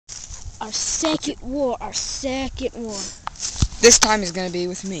Our second war. Our second war. This time is gonna be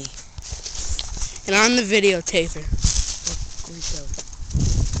with me. And I'm the videotaper. Here we go.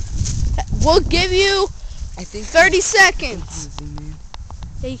 We'll give you I think 30 seconds. Zoom in.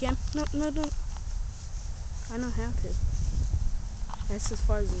 Yeah, you can. No, don't. I know how to. That's as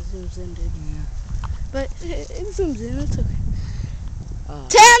far as it zooms in, dude. Yeah. But it zooms in. It's okay.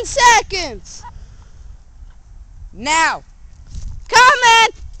 10 10 seconds. Now.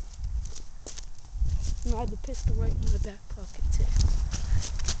 Coming. And I have the pistol right in my back pocket too.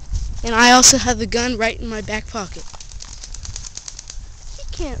 And I also have the gun right in my back pocket. He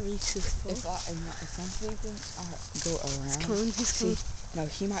can't reach this far. If some people go around. He's coming. No,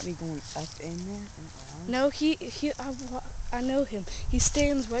 he might be going up in there and around. No, I know him. He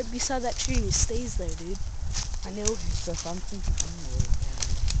stands right beside that tree and he stays there, dude. I know him. So if I'm thinking I'm gonna wait.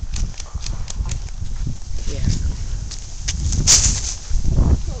 Yeah.